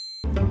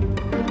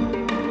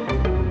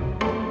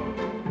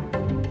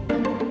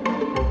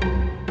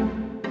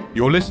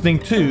You're listening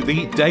to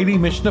the Daily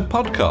Mishnah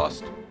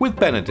Podcast with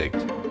Benedict.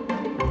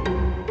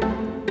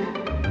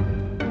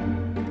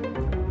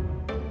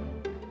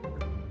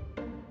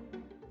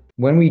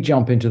 When we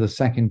jump into the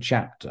second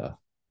chapter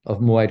of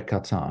Moed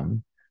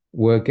Katan,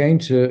 we're going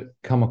to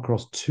come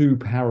across two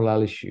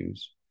parallel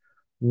issues.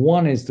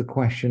 One is the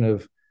question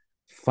of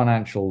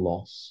financial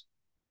loss.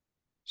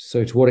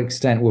 So to what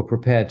extent we're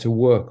prepared to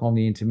work on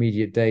the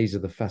intermediate days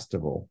of the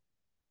festival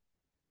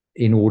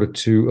in order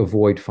to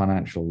avoid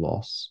financial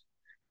loss.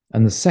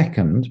 And the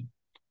second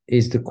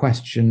is the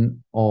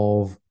question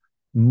of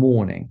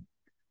mourning.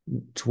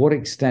 To what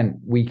extent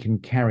we can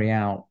carry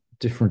out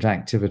different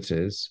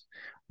activities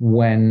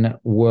when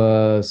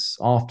after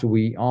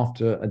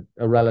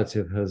a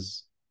relative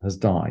has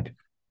died.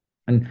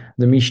 And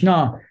the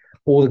Mishnah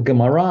or the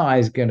Gemara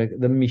is going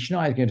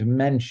to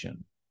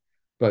mention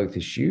both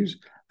issues,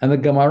 and the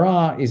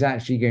Gemara is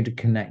actually going to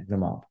connect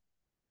them up.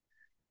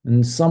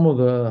 And some of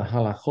the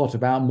halachot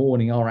about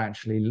mourning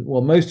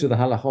most of the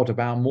halachot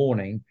about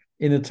mourning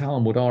in the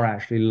Talmud are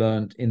actually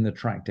learnt in the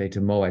tractate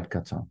of Moed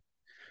Katan.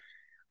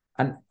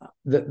 And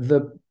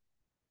the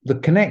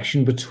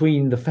connection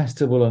between the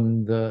festival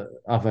and the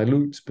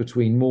avalut,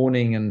 between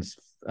mourning and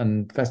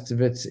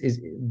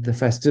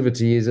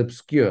festivity is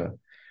obscure.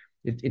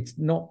 It's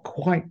not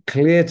quite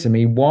clear to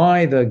me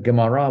why the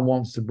Gemara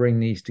wants to bring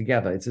these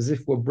together. It's as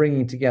if we're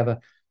bringing together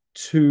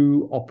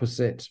two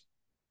opposite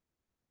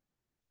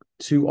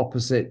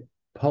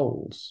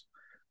poles.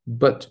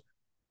 But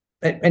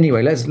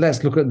anyway, let's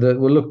look at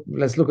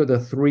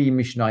the three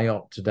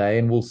Mishnayot today,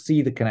 and we'll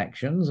see the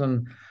connections.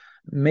 And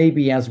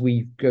maybe as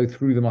we go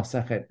through the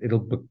Masechet,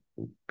 it'll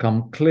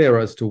become clearer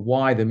as to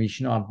why the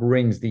Mishnah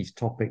brings these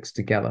topics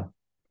together.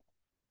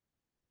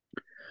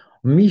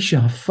 Misha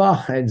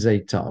hafach et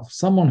zeitav,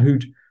 someone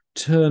who'd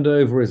turned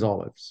over his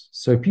olives.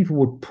 So people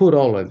would put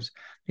olives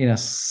in a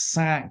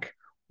sack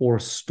or a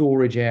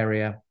storage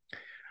area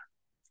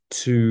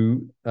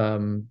to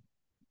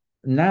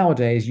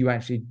nowadays you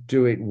actually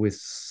do it with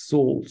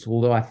salt,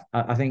 although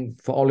I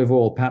think for olive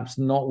oil perhaps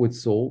not with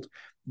salt.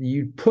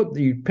 You'd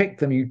pick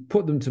them, you'd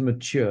put them to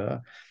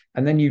mature,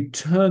 and then you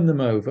turn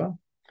them over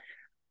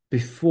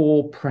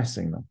before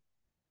pressing them.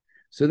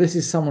 So this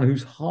is someone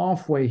who's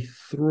halfway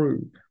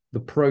through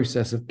the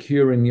process of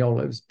curing the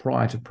olives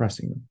prior to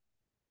pressing them.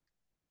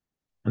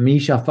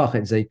 Misha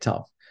fachet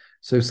zeitav.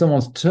 So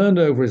someone's turned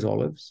over his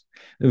olives,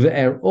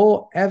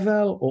 or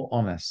evel or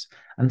ones,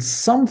 and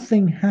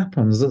something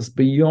happens that's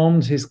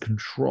beyond his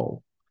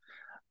control.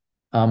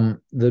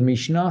 The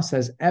Mishnah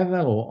says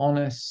evel or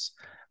ones,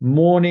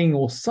 mourning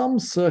or some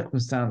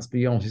circumstance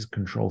beyond his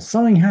control.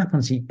 Something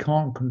happens he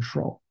can't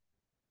control.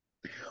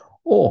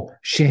 Or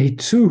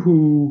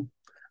shehituhu,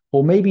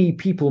 or maybe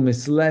people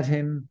misled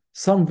him.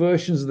 Some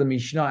versions of the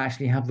Mishnah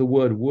actually have the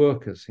word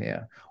workers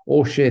here,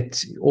 or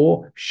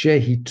shehituhu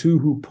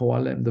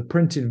poalim. The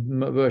printed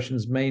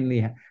versions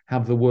mainly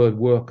have the word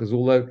workers,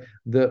 although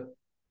the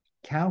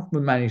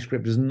Kaufman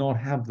manuscript does not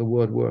have the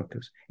word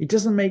workers. It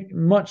doesn't make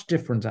much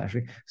difference,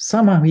 actually.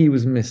 Somehow he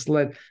was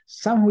misled.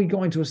 Somehow he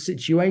got into a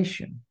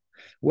situation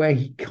where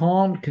he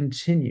can't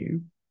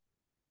continue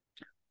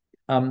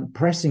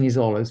pressing his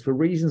olives for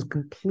reasons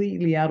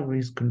completely out of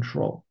his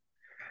control.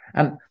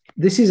 And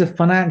this is a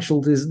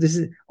financial.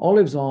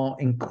 Olives are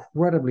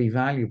incredibly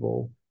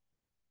valuable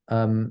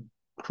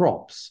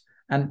crops,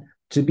 and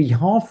to be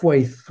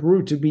halfway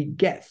through,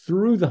 get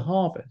through the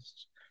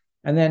harvest,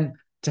 and then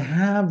to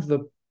have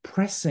the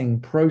pressing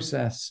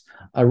process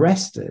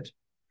arrested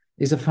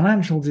is a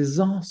financial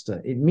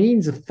disaster. It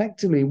means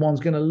effectively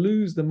one's going to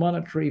lose the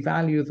monetary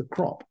value of the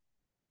crop,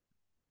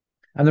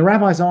 and the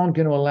rabbis aren't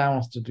going to allow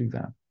us to do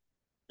that.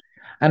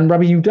 And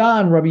Rabbi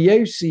Yehuda and Rabbi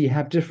Yossi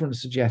have different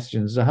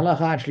suggestions. The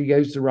halacha actually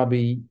goes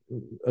according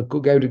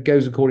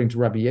to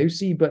Rabbi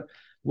Yossi, but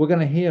we're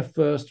going to hear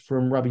first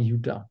from Rabbi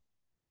Yehuda.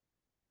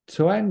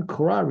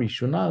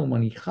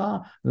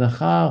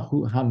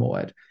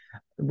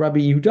 Rabbi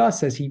Yehuda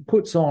says he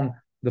puts on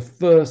the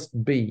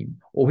first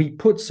beam, or he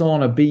puts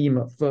on a beam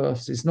at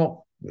first.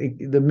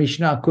 The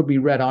Mishnah could be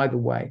read either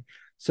way.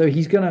 So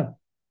he's going to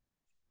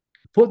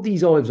put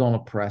these olives on a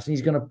press, and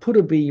he's going to put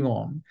a beam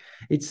on.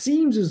 It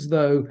seems as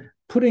though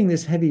putting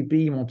this heavy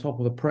beam on top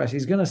of the press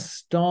is going to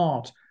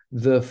start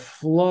the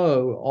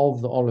flow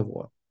of the olive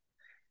oil.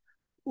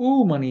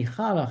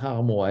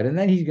 And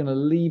then he's going to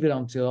leave it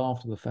until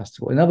after the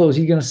festival. In other words,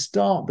 he's going to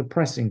start the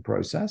pressing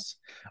process,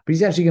 but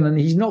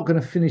he's not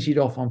going to finish it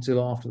off until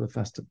after the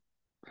festival.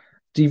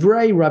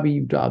 Divrei Rabbi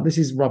Yehuda. This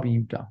is Rabbi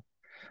Yehuda.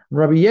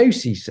 Rabbi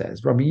Yossi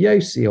says, Rabbi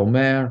Yossi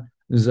Omer,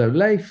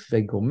 Zolef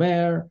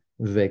vegomer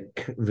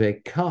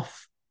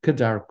vekaf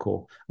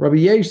kadarko. Rabbi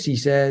Yossi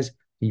says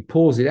he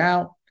pours it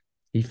out,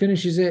 he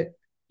finishes it,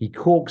 he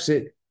corks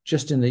it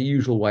just in the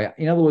usual way.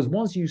 In other words,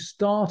 once you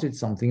started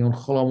something on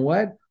Chol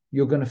Hamoed,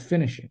 you're going to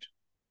finish it.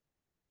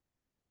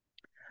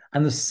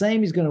 And the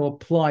same is going to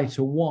apply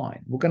to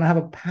wine. We're going to have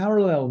a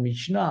parallel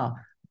Mishnah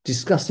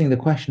discussing the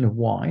question of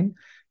wine.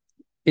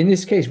 In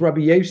this case,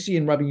 Rabbi Yossi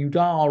and Rabbi Yehuda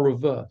are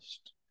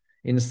reversed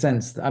in the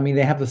sense that,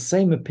 they have the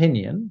same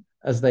opinion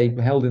as they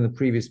held in the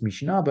previous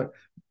Mishnah, but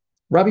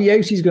Rabbi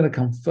Yossi is going to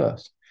come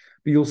first,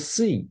 but you'll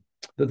see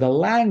that the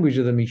language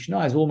of the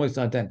Mishnah is almost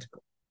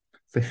identical.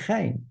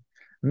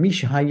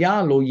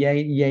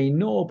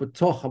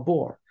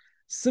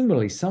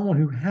 Similarly, someone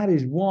who had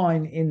his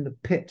wine in the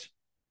pit.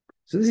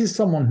 So this is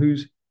someone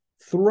who's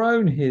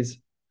thrown his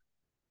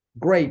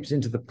grapes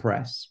into the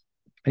press,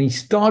 and he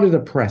started to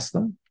press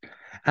them,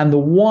 and the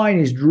wine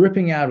is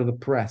dripping out of the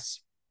press.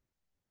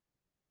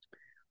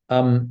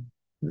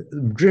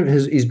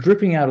 Is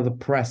dripping out of the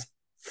press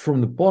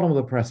from the bottom of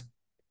the press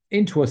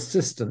into a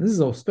cistern. This is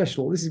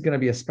going to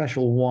be a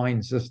special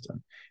wine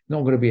cistern,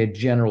 not going to be a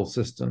general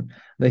cistern.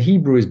 The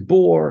Hebrew is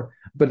bor,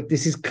 but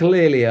this is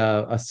clearly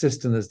a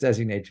cistern that's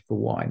designated for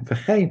wine.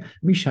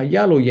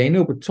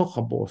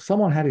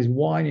 Someone had his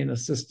wine in a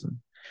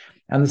cistern.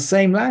 And the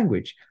same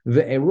language,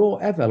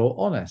 ve'ero evel or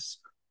ones,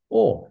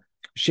 or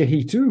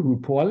shehituhu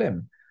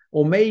poalim,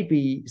 or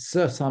maybe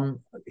some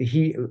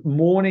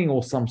mourning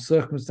or some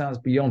circumstance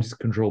beyond his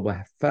control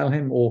befell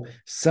him, or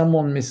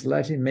someone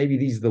misled him. Maybe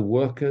these are the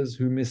workers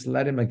who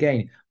misled him.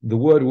 Again, the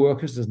word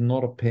workers does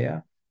not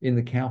appear in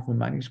the Kaufman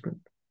manuscript.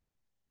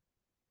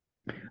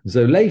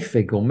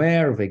 Exactly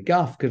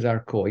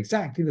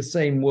the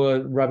same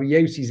word, Rabbi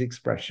Yossi's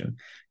expression.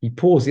 He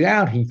pours it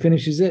out, he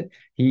finishes it,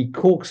 he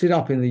corks it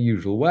up in the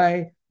usual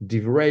way.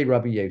 Divrei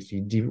Rabbi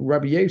Yossi.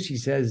 Rabbi Yossi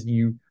says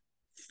you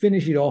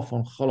finish it off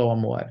on Chol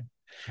HaMoed.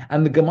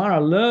 And the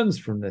Gemara learns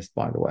from this,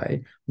 by the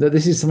way, that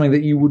this is something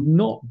that you would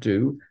not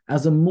do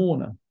as a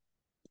mourner.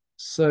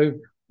 So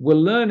we're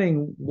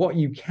learning what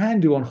you can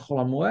do on Chol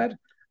HaMoed,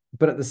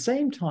 but at the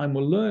same time,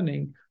 we're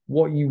learning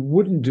what you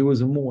wouldn't do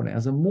as a mourner.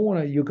 As a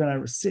mourner, you're going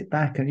to sit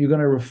back and you're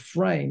going to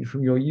refrain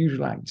from your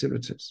usual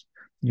activities.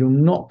 You're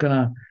not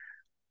going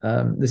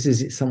to, this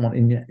is someone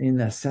in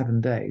their 7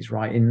 days,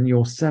 right? In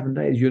your 7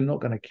 days, you're not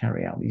going to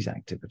carry out these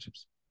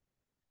activities.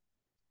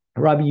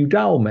 Rabbi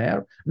Yehuda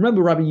Omer,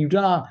 remember Rabbi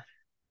Yehuda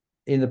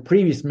in the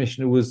previous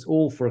Mishnah was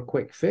all for a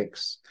quick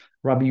fix.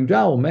 Rabbi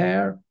Yehuda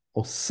Omer,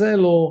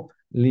 Oselo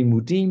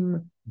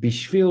limudim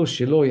bishvil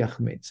shelo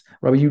yachmitz.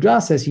 Rabbi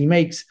Yehuda says he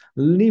makes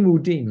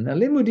limudim. Now,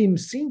 limudim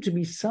seem to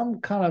be some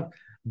kind of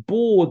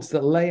boards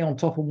that lay on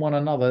top of one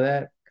another.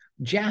 There,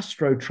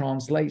 Jastrow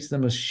translates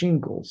them as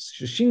shingles.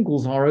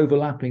 Shingles are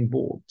overlapping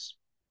boards.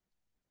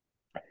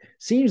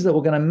 Seems that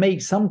we're going to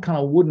make some kind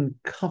of wooden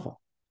cover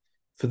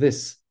for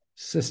this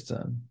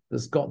cistern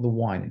that's got the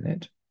wine in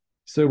it.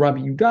 So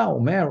Rabbi Yehuda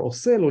Omer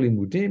Osel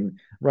limudim.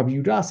 Rabbi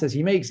Yehuda says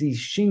he makes these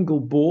shingle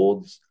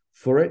boards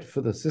for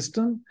the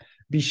cistern.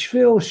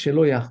 Bishvil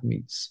shelo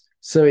yachmitz,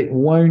 so it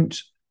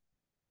won't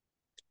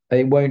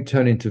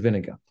turn into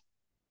vinegar.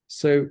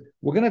 So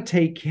we're going to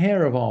take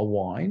care of our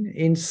wine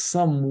in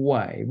some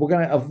way. We're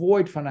going to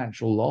avoid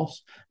financial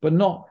loss, but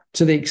not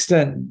to the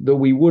extent that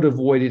we would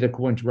avoid it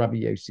according to Rabbi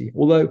Yossi.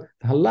 Although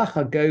the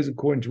halacha goes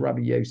according to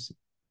Rabbi Yossi.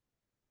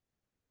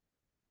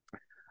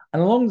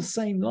 And along the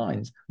same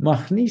lines,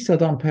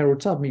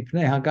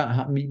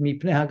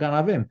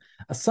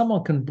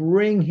 someone can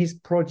bring his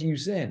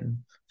produce in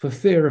for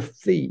fear of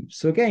thieves.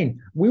 So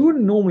again, we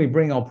wouldn't normally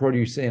bring our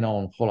produce in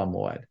on Chol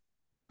HaMoed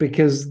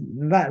because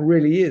that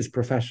really is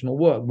professional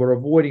work. We're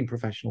avoiding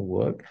professional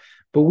work,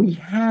 but we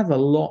have a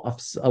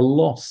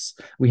loss.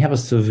 We have a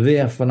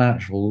severe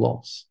financial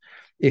loss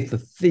if the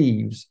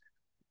thieves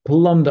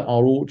plunder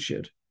our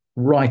orchard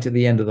right at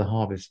the end of the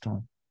harvest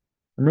time.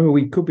 Remember,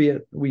 we could be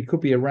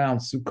around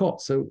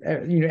Sukkot, so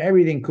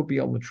everything could be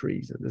on the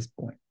trees at this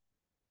point.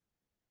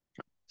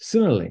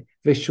 Similarly,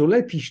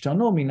 Vesholeh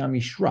pishtano min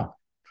hamishra.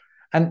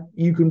 And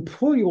you can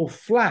pull your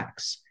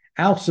flax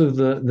out of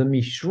the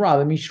mishra.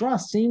 The mishra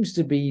seems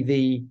to be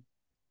the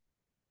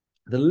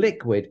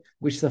liquid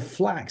which the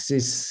flax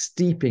is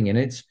steeping in.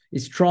 It's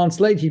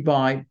translated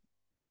by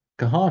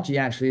Kahati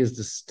actually as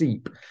the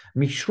steep.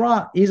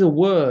 Mishra is a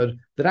word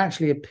that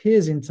actually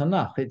appears in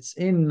Tanakh. It's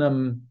in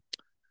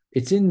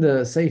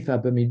the Sefer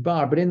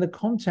Bamidbar, but in the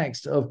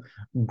context of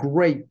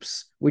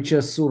grapes which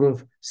are sort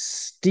of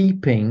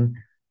steeping.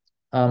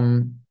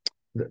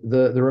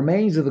 The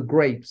remains of the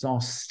grapes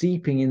are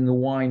steeping in the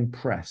wine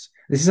press.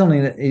 This is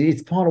something that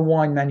it's part of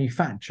wine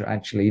manufacture,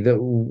 actually.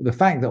 The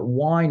fact that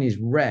wine is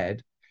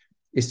red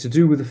is to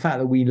do with the fact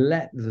that we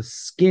let the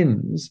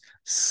skins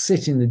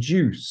sit in the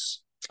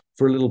juice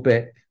for a little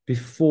bit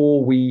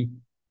before we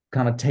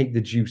kind of take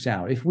the juice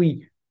out. If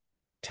we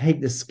take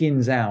the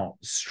skins out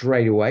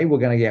straight away, we're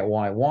going to get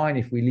white wine.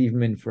 If we leave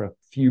them in for a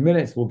few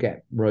minutes, we'll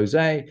get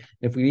rosé.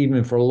 If we leave them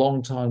in for a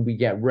long time, we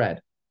get red.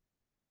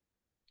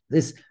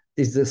 This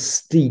is the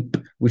steep,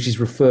 which is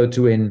referred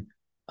to in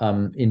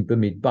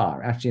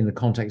Bamidbar, actually in the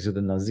context of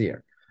the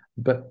Nazir.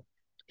 But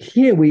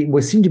here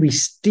we seem to be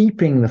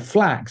steeping the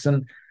flax,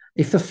 and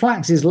if the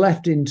flax is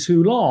left in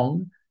too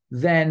long,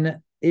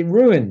 then it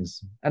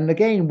ruins. And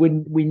again,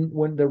 when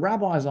the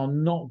rabbis are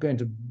not going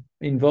to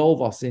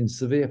involve us in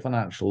severe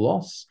financial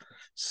loss,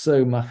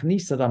 so a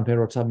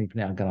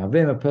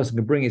person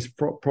can bring his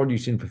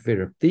produce in for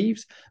fear of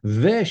thieves,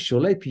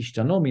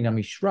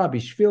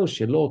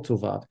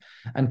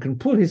 and can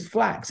pull his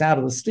flax out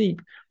of the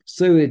steep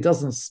so it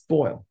doesn't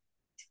spoil.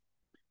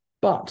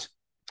 But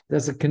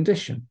there's a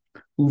condition.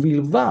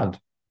 Uvilvad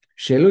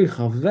Shelo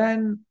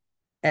yichaven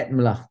et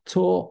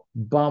melachto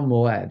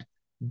b'moed.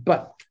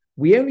 But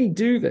we only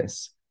do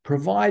this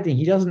providing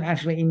he doesn't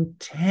actually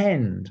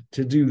intend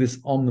to do this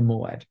on the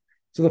moed.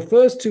 So the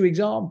first two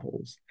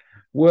examples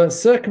were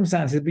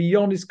circumstances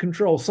beyond his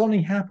control.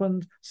 Something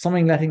happened,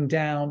 something let him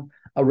down,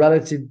 a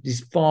relative,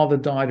 his father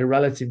died, a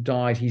relative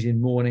died, he's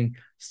in mourning,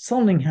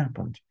 something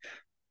happened.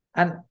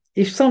 And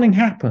if something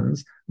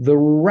happens, the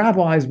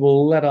rabbis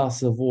will let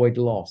us avoid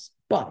loss.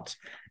 But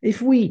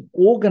if we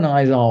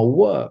organize our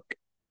work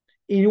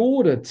in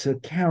order to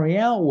carry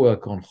out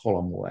work on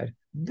Chol HaMoed,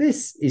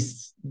 this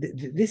is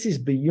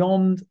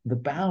beyond the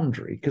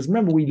boundary. Because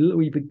remember,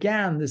 we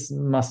began this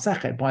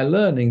Masachet by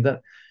learning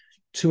that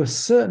to a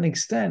certain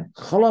extent,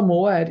 Chol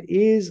HaMoed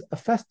is a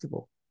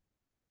festival.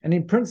 And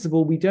in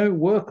principle, we don't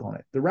work on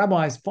it. The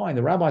rabbis, fine,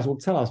 the rabbis will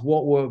tell us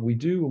what work we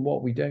do and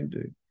what we don't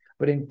do.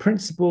 But in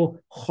principle,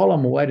 Chol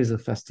HaMoed is a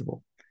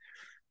festival.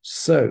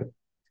 So,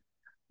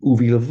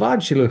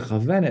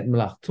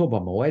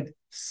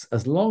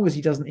 as long as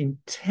he doesn't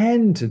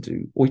intend to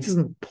do, or he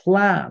doesn't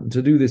plan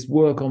to do this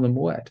work on the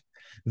Moed,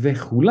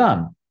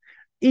 vechulam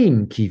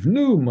im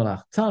kivnu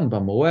malachtan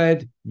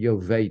b'moed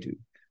yovedu,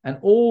 and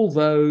all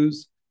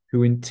those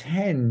who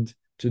intend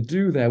to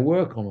do their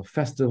work on a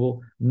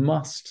festival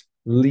must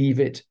leave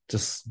it to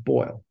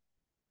spoil.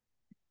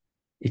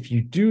 If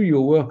you do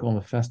your work on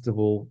a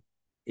festival,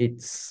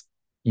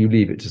 you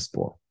leave it to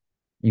spoil.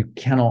 You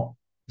cannot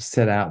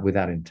set out with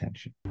that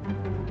intention.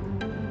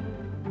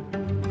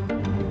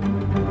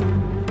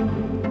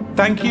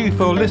 Thank you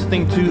for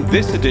listening to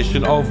this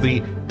edition of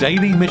the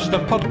Daily Mishnah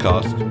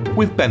Podcast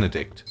with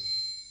Benedict.